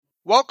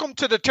Welcome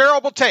to the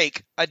Terrible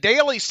Take, a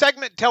daily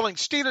segment telling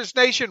Steelers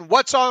Nation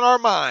what's on our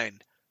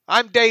mind.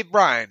 I'm Dave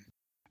Bryan.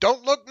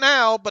 Don't look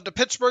now, but the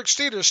Pittsburgh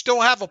Steelers still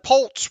have a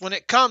pulse when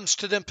it comes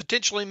to them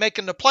potentially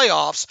making the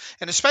playoffs,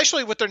 and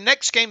especially with their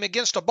next game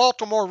against the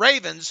Baltimore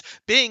Ravens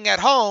being at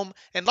home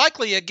and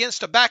likely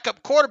against a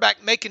backup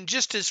quarterback making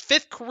just his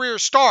fifth career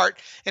start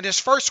and his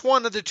first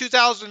one of the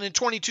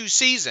 2022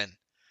 season.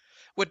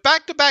 With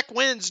back-to-back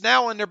wins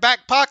now in their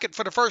back pocket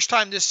for the first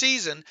time this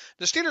season,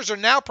 the Steelers are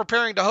now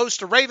preparing to host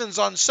the Ravens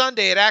on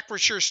Sunday at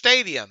Acrisure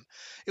Stadium.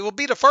 It will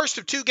be the first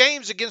of two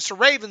games against the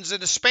Ravens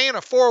in a span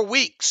of 4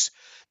 weeks.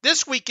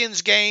 This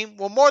weekend's game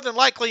will more than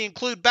likely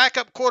include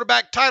backup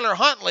quarterback Tyler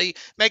Huntley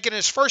making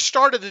his first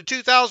start of the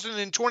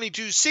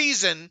 2022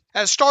 season,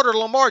 as starter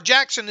Lamar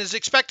Jackson is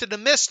expected to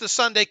miss the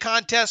Sunday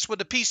contest with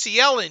a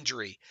PCL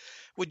injury.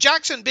 With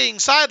Jackson being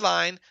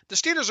sidelined, the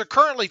Steelers are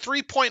currently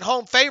 3-point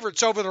home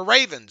favorites over the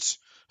Ravens.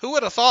 Who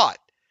would have thought?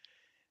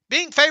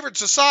 Being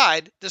favorites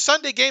aside, the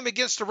Sunday game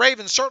against the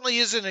Ravens certainly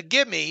isn't a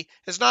gimme,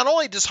 as not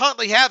only does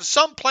Huntley have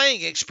some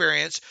playing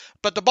experience,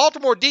 but the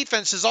Baltimore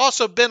defense has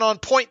also been on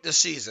point this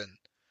season.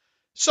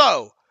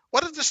 So,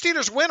 what if the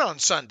Steelers win on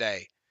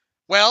Sunday?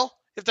 Well,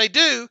 if they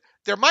do,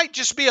 there might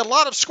just be a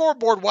lot of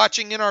scoreboard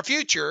watching in our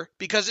future,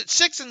 because at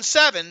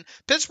 6-7,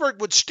 Pittsburgh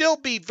would still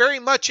be very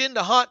much in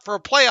the hunt for a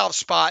playoff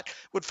spot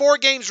with 4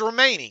 games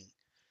remaining.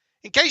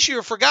 In case you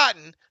have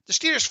forgotten, the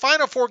Steelers'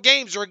 final 4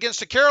 games are against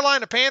the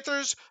Carolina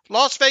Panthers,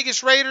 Las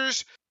Vegas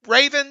Raiders,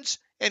 Ravens,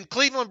 and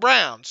Cleveland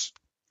Browns.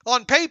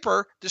 On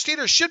paper, the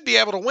Steelers should be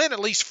able to win at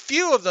least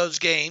few of those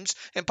games,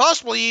 and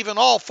possibly even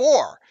all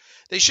 4.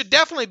 They should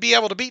definitely be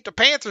able to beat the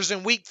Panthers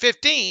in Week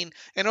 15,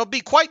 and it'll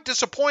be quite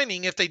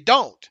disappointing if they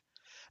don't.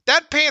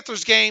 That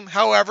Panthers game,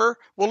 however,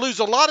 will lose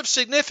a lot of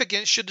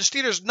significance should the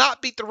Steelers not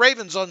beat the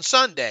Ravens on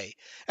Sunday.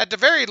 At the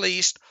very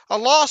least, a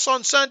loss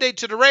on Sunday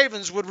to the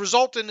Ravens would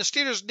result in the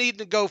Steelers needing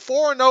to go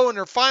 4-0 in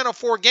their final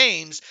 4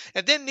 games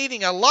and then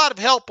needing a lot of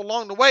help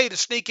along the way to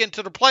sneak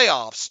into the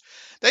playoffs.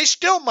 They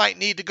still might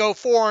need to go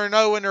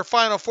 4-0 in their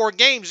final 4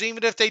 games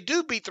even if they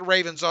do beat the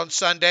Ravens on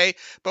Sunday,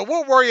 but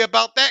we'll worry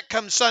about that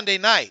come Sunday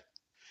night.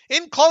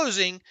 In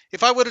closing,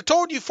 if I would have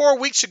told you 4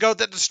 weeks ago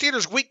that the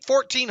Steelers' Week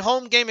 14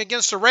 home game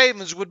against the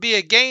Ravens would be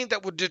a game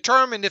that would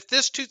determine if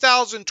this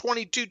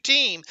 2022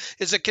 team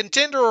is a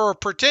contender or a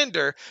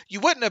pretender,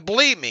 you wouldn't have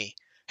believed me.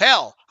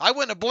 Hell, I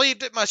wouldn't have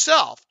believed it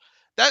myself.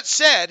 That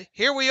said,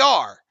 here we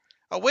are.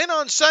 A win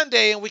on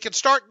Sunday and we can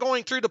start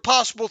going through the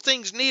possible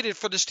things needed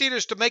for the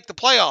Steelers to make the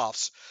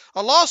playoffs.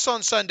 A loss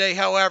on Sunday,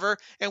 however,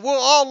 and we'll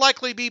all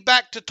likely be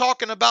back to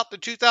talking about the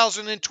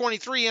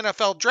 2023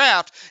 NFL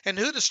Draft and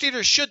who the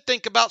Steelers should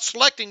think about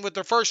selecting with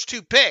their first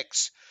 2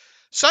 picks.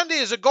 Sunday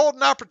is a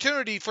golden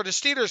opportunity for the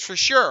Steelers for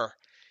sure.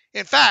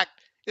 In fact,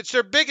 it's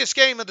their biggest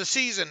game of the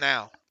season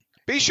now.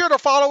 Be sure to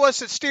follow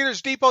us at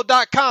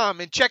SteelersDepot.com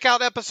and check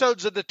out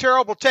episodes of The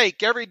Terrible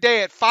Take every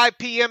day at 5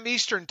 p.m.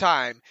 Eastern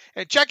Time.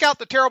 And check out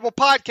The Terrible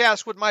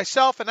Podcast with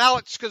myself and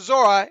Alex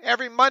Kozora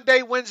every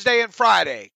Monday, Wednesday, and Friday.